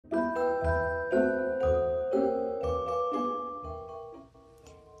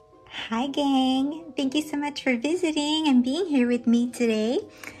Hi gang, thank you so much for visiting and being here with me today.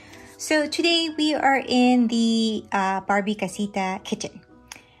 So today we are in the Barbie Casita kitchen.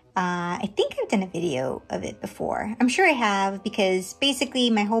 I think I've done a video of it before. I'm sure I have because basically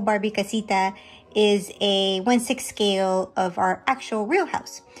my whole Barbie Casita is a 1/6 scale of our actual real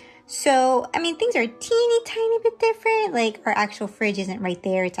house. So, I mean, things are a teeny tiny bit different. Like our actual fridge isn't right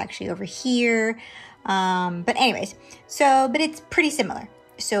there. It's actually over here. But anyways, but it's pretty similar.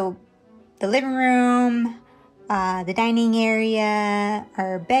 So the living room, the dining area,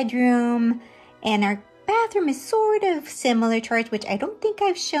 our bedroom, and our bathroom is sort of similar to ours, which I don't think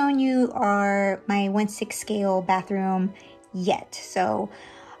I've shown you my 1/6 scale bathroom yet. So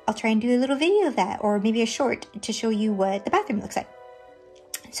I'll try and do a little video of that, or maybe a short to show you what the bathroom looks like.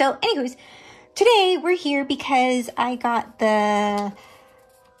 So anyways, today we're here because I got the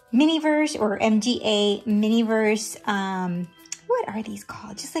Miniverse or MGA Miniverse, what are these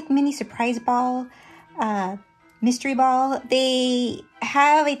called? Just like mini surprise ball, mystery ball. They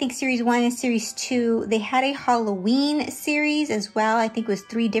have, I think, series 1 and series 2. They had a Halloween series as well. I think it was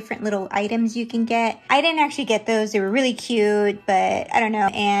 3 different little items you can get. I didn't actually get those. They were really cute, but I don't know.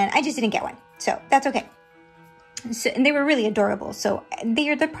 And I just didn't get one. So that's okay. So, and they were really adorable. So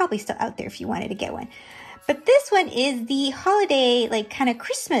they're probably still out there if you wanted to get one. But this one is the holiday, like kind of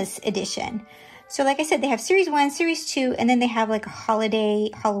Christmas edition. So like I said, they have series 1, series 2, and then they have like a holiday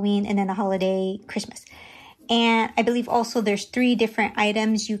Halloween and then a holiday Christmas. And I believe also there's 3 different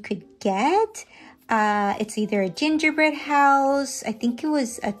items you could get. It's either a gingerbread house. I think it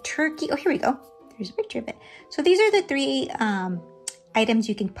was a turkey. Oh, here we go. There's a picture of it. So these are the 3 items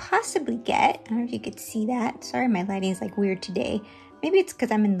you can possibly get. I don't know if you could see that. Sorry, my lighting is like weird today. Maybe it's because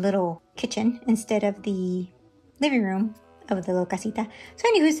I'm in the little kitchen instead of the living room of the little casita. So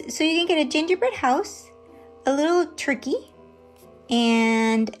anyways, so you can get a gingerbread house, a little turkey,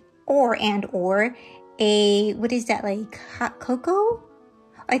 or a, what is that, like hot cocoa?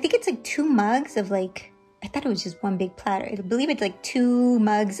 I think it's like 2 mugs of like, I thought it was just one big platter. I believe it's like 2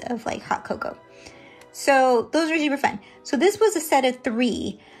 mugs of like hot cocoa. So those are super fun. So this was a set of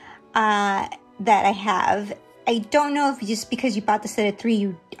 3 that I have. I don't know if just because you bought the set of 3,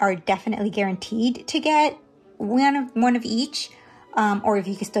 you are definitely guaranteed to get one of each, or if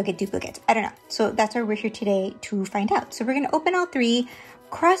you can still get duplicates. I don't know. So that's why we're here today to find out. So we're going to open all 3,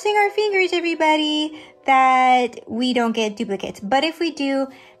 crossing our fingers, everybody, that we don't get duplicates. But if we do,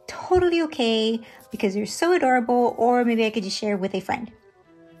 totally okay, because they're so adorable, or maybe I could just share with a friend.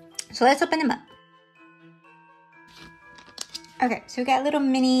 So let's open them up. Okay, so we got little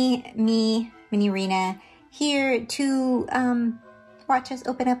mini Rena here to watch us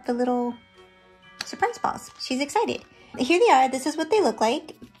open up the little surprise balls. She's excited. Here they are. This is what they look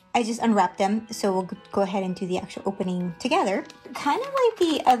like. I just unwrapped them, so we'll go ahead and do the actual opening together. Kind of like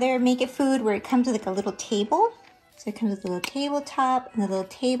the other Make It Food where it comes with like a little table. So it comes with a little tabletop and a little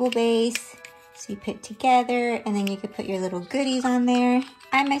table base. So you put it together and then you could put your little goodies on there.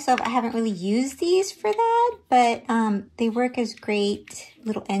 I haven't really used these for that, but they work as great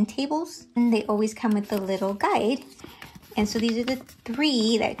little end tables. And they always come with a little guide. And so these are the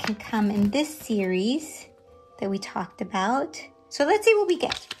 3 that can come in this series that we talked about. So let's see what we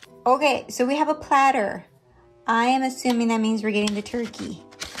get. Okay, so we have a platter. I am assuming that means we're getting the turkey.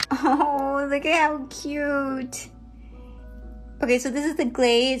 Oh, look at how cute. Okay, so this is the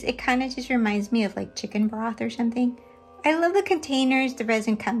glaze. It kind of just reminds me of like chicken broth or something. I love the containers the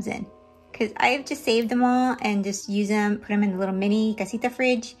resin comes in because I've just saved them all and just use them, put them in the little mini casita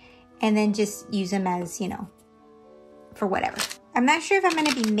fridge, and then just use them as, you know, for whatever. I'm not sure if I'm going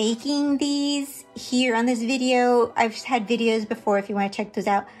to be making these here on this video. I've had videos before if you want to check those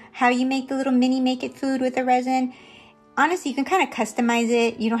out. How you make the little mini Make It Food with the resin. Honestly, you can kind of customize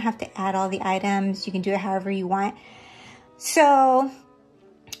it. You don't have to add all the items. You can do it however you want. So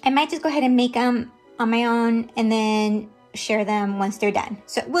I might just go ahead and make them on my own and then share them once they're done.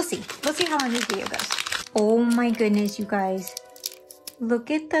 So we'll see. We'll see how long this video goes. Oh my goodness, you guys.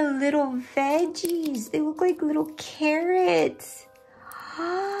 Look at the little veggies. They look like little carrots.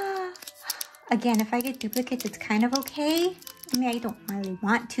 Again, if I get duplicates, it's kind of okay. I mean, I don't really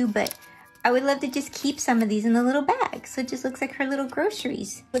want to, but I would love to just keep some of these in the little bag. So it just looks like her little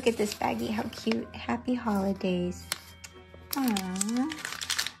groceries. Look at this baggie, how cute. Happy holidays. Aww,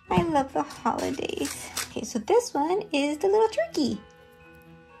 I love the holidays. Okay, so this one is the little turkey.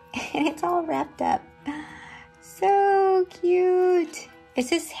 And it's all wrapped up. So cute. It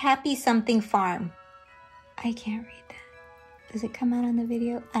says Happy Something Farm. I can't read that. Does it come out on the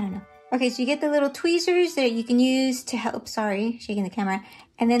video? I don't know. Okay, so you get the little tweezers that you can use to help, sorry, shaking the camera.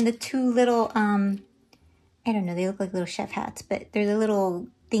 And then the 2 little, I don't know, they look like little chef hats, but they're the little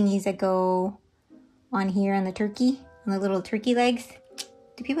thingies that go on here on the turkey, on the little turkey legs.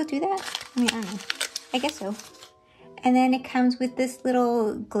 Do people do that? I mean, I don't know. I guess so. And then it comes with this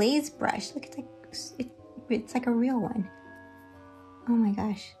little glaze brush. Look, it's like a real one. Oh my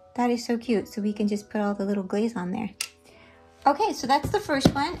gosh, that is so cute. So we can just put all the little glaze on there. Okay, so that's the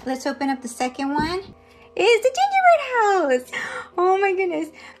first one. Let's open up the second one. Is the gingerbread house. Oh my goodness.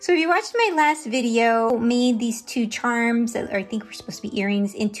 So if you watched my last video, made these two charms, or I think were supposed to be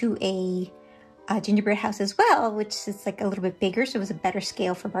earrings, into a gingerbread house as well, which is like a little bit bigger, so it was a better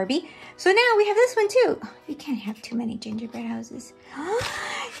scale for Barbie. So now we have this one too. Oh, you can't have too many gingerbread houses.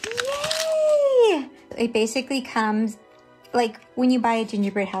 Yay! It basically comes like when you buy a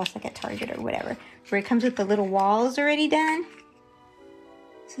gingerbread house like at Target or whatever, where it comes with the little walls already done.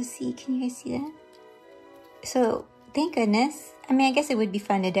 So see, can you guys see that? So thank goodness. I mean, I guess it would be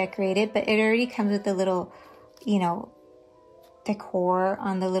fun to decorate it, but it already comes with the little, you know, decor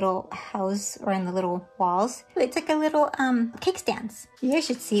on the little house or on the little walls. It's like a little cake stands. You guys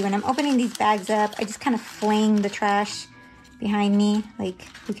should see when I'm opening these bags up, I just kind of fling the trash behind me, like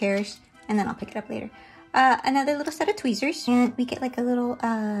who cares? And then I'll pick it up later. Another little set of tweezers, and we get like a little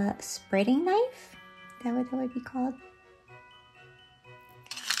spreading knife. Is that what that would be called?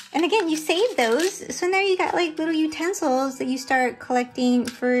 And again, you save those, so now you got like little utensils that you start collecting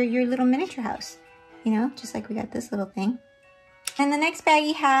for your little miniature house. You know, just like we got this little thing. And the next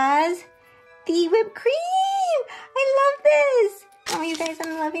baggie has the whipped cream. I love this. Oh, you guys,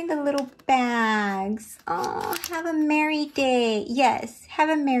 I'm loving the little bags. Oh, have a merry day. Yes, have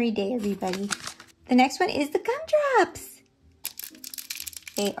a merry day, everybody. The next one is the gumdrops.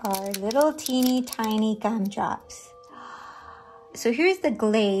 They are little teeny tiny gumdrops. So here's the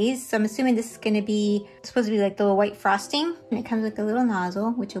glaze. So I'm assuming this is going to be supposed to be like the little white frosting. And it comes with a little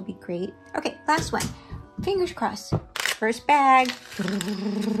nozzle, which will be great. Okay, last one. Fingers crossed. First bag.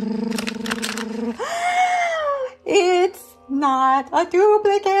 It's not a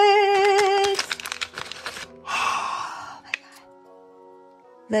duplicate. Oh my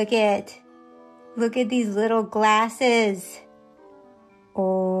God. Look at these little glasses.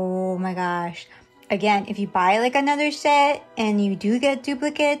 Oh my gosh. Again, if you buy like another set and you do get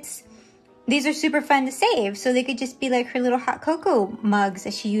duplicates, these are super fun to save. So they could just be like her little hot cocoa mugs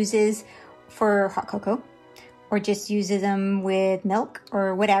that she uses for hot cocoa, or just uses them with milk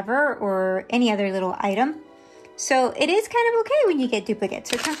or whatever, or any other little item. So it is kind of okay when you get duplicates.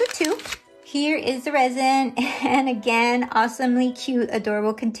 So it comes with two. Here is the resin, and again, awesomely cute,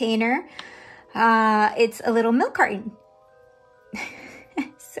 adorable container. It's a little milk carton.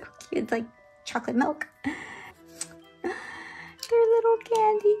 So cute, it's like chocolate milk. They're little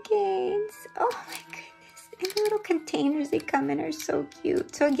candy canes. Oh my goodness. And the little containers they come in are so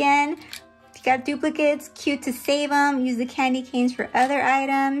cute. So again, if you got duplicates, cute to save them. Use the candy canes for other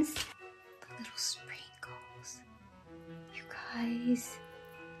items. The little sprinkles. You guys,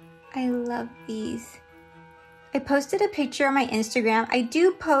 I love these. I posted a picture on my Instagram. I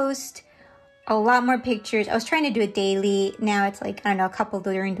do post a lot more pictures. I was trying to do it daily. Now it's like, I don't know, a couple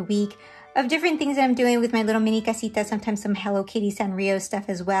during the week of different things that I'm doing with my little mini casita. Sometimes some Hello Kitty Sanrio stuff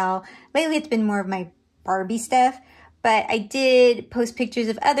as well. Lately it's been more of my Barbie stuff, but I did post pictures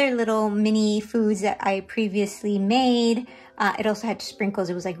of other little mini foods that I previously made. It also had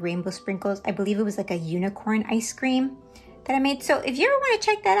sprinkles. It was like rainbow sprinkles. I believe it was like a unicorn ice cream that I made. So if you ever want to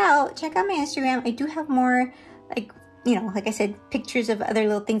check that out, check out my Instagram. I do have more, like, you know, like I said, pictures of other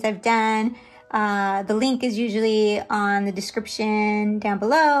little things I've done. The link is usually on the description down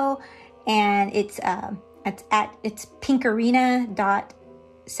below, and it's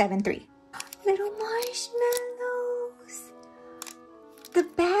pinkarena.73. Little marshmallows. The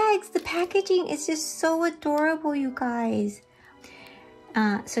bags, the packaging is just so adorable, you guys.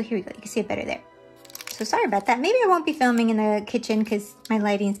 So here we go. You can see it better there. So sorry about that. Maybe I won't be filming in the kitchen because my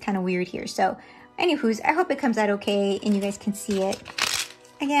lighting's kind of weird here. So anywho's, I hope it comes out okay and you guys can see it.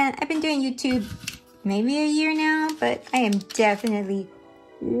 Again, I've been doing YouTube maybe a year now, but I am definitely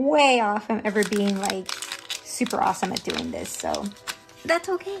way off from ever being like super awesome at doing this. So that's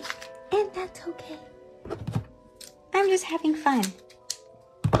okay. And that's okay. I'm just having fun.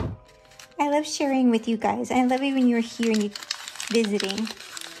 I love sharing with you guys. I love it when you're here and you're visiting.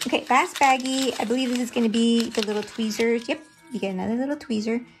 Okay, last baggie. I believe this is going to be the little tweezers. Yep, you get another little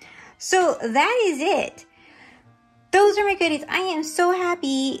tweezer. So that is it. Those are my goodies. I am so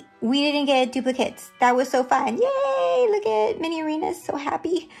happy we didn't get duplicates. That was so fun. Yay! Look at Mini Arena's so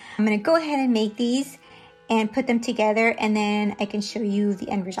happy. I'm going to go ahead and make these and put them together, and then I can show you the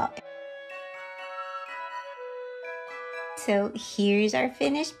end result. So here's our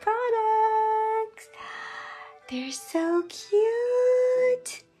finished products. They're so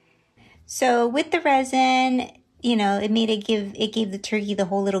cute. So with the resin, you know, it gave the turkey the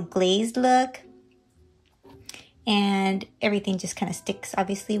whole little glazed look. And everything just kind of sticks,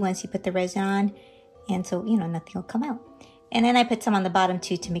 obviously, once you put the resin on. And so, you know, nothing will come out. And then I put some on the bottom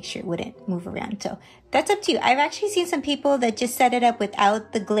too to make sure it wouldn't move around. So that's up to you. I've actually seen some people that just set it up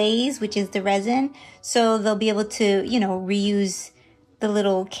without the glaze, which is the resin. So they'll be able to, you know, reuse the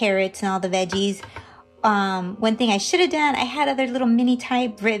little carrots and all the veggies. One thing I should have done, I had other little mini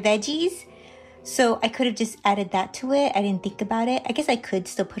type veggies. So I could have just added that to it. I didn't think about it. I guess I could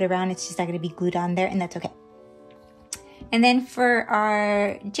still put it around. It's just not going to be glued on there, and that's okay. And then for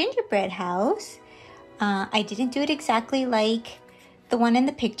our gingerbread house, I didn't do it exactly like the one in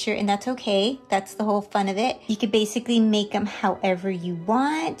the picture, and that's okay. That's the whole fun of it. You could basically make them however you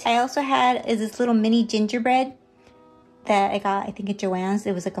want. I also had this little mini gingerbread that I got, I think at Joann's.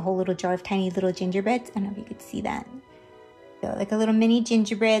 It was like a whole little jar of tiny little gingerbreads. I don't know if you could see that. So like a little mini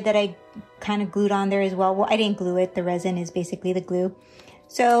gingerbread that I kind of glued on there as well. Well, I didn't glue it. The resin is basically the glue.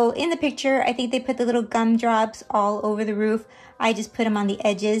 So in the picture, I think they put the little gumdrops all over the roof. I just put them on the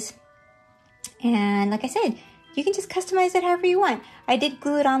edges. And like I said, you can just customize it however you want. I did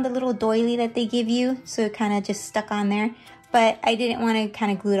glue it on the little doily that they give you, so it kind of just stuck on there. But I didn't want to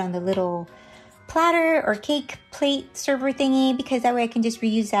kind of glue it on the little platter or cake plate server thingy, because that way I can just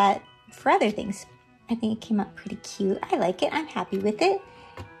reuse that for other things. I think it came out pretty cute. I like it. I'm happy with it.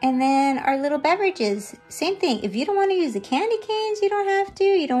 And then our little beverages, same thing. If you don't want to use the candy canes, you don't have to.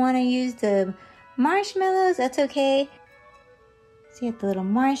 You don't want to use the marshmallows, that's okay. So you have the little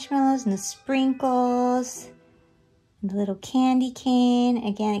marshmallows and the sprinkles, and the little candy cane.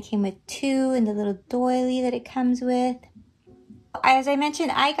 Again, it came with 2 and the little doily that it comes with. As I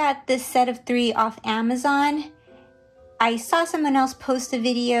mentioned, I got this set of 3 off Amazon. I saw someone else post a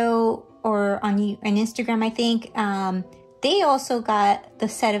video or on Instagram, I think. They also got the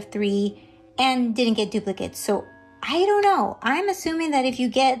set of 3 and didn't get duplicates. So I don't know. I'm assuming that if you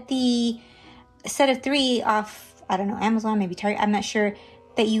get the set of 3 off, I don't know, Amazon, maybe Target, I'm not sure,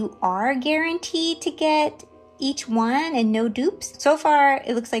 that you are guaranteed to get each one and no dupes. So far,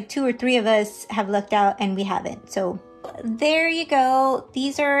 it looks like 2 or 3 of us have lucked out and we haven't. So there you go.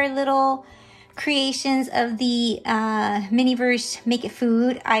 These are little creations of the Miniverse Make It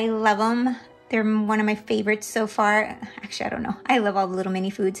Food. I love them. They're one of my favorites so far. Actually, I don't know. I love all the little mini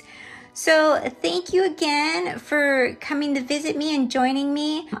foods. So thank you again for coming to visit me and joining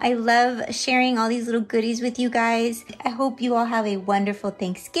me. I love sharing all these little goodies with you guys. I hope you all have a wonderful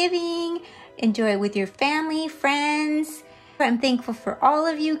Thanksgiving. Enjoy it with your family, friends. I'm thankful for all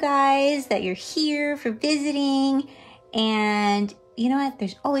of you guys that you're here for visiting. And you know what?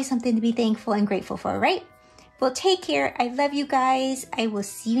 There's always something to be thankful and grateful for, right? Well, take care. I love you guys. I will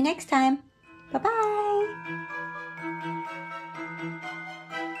see you next time. Bye-bye.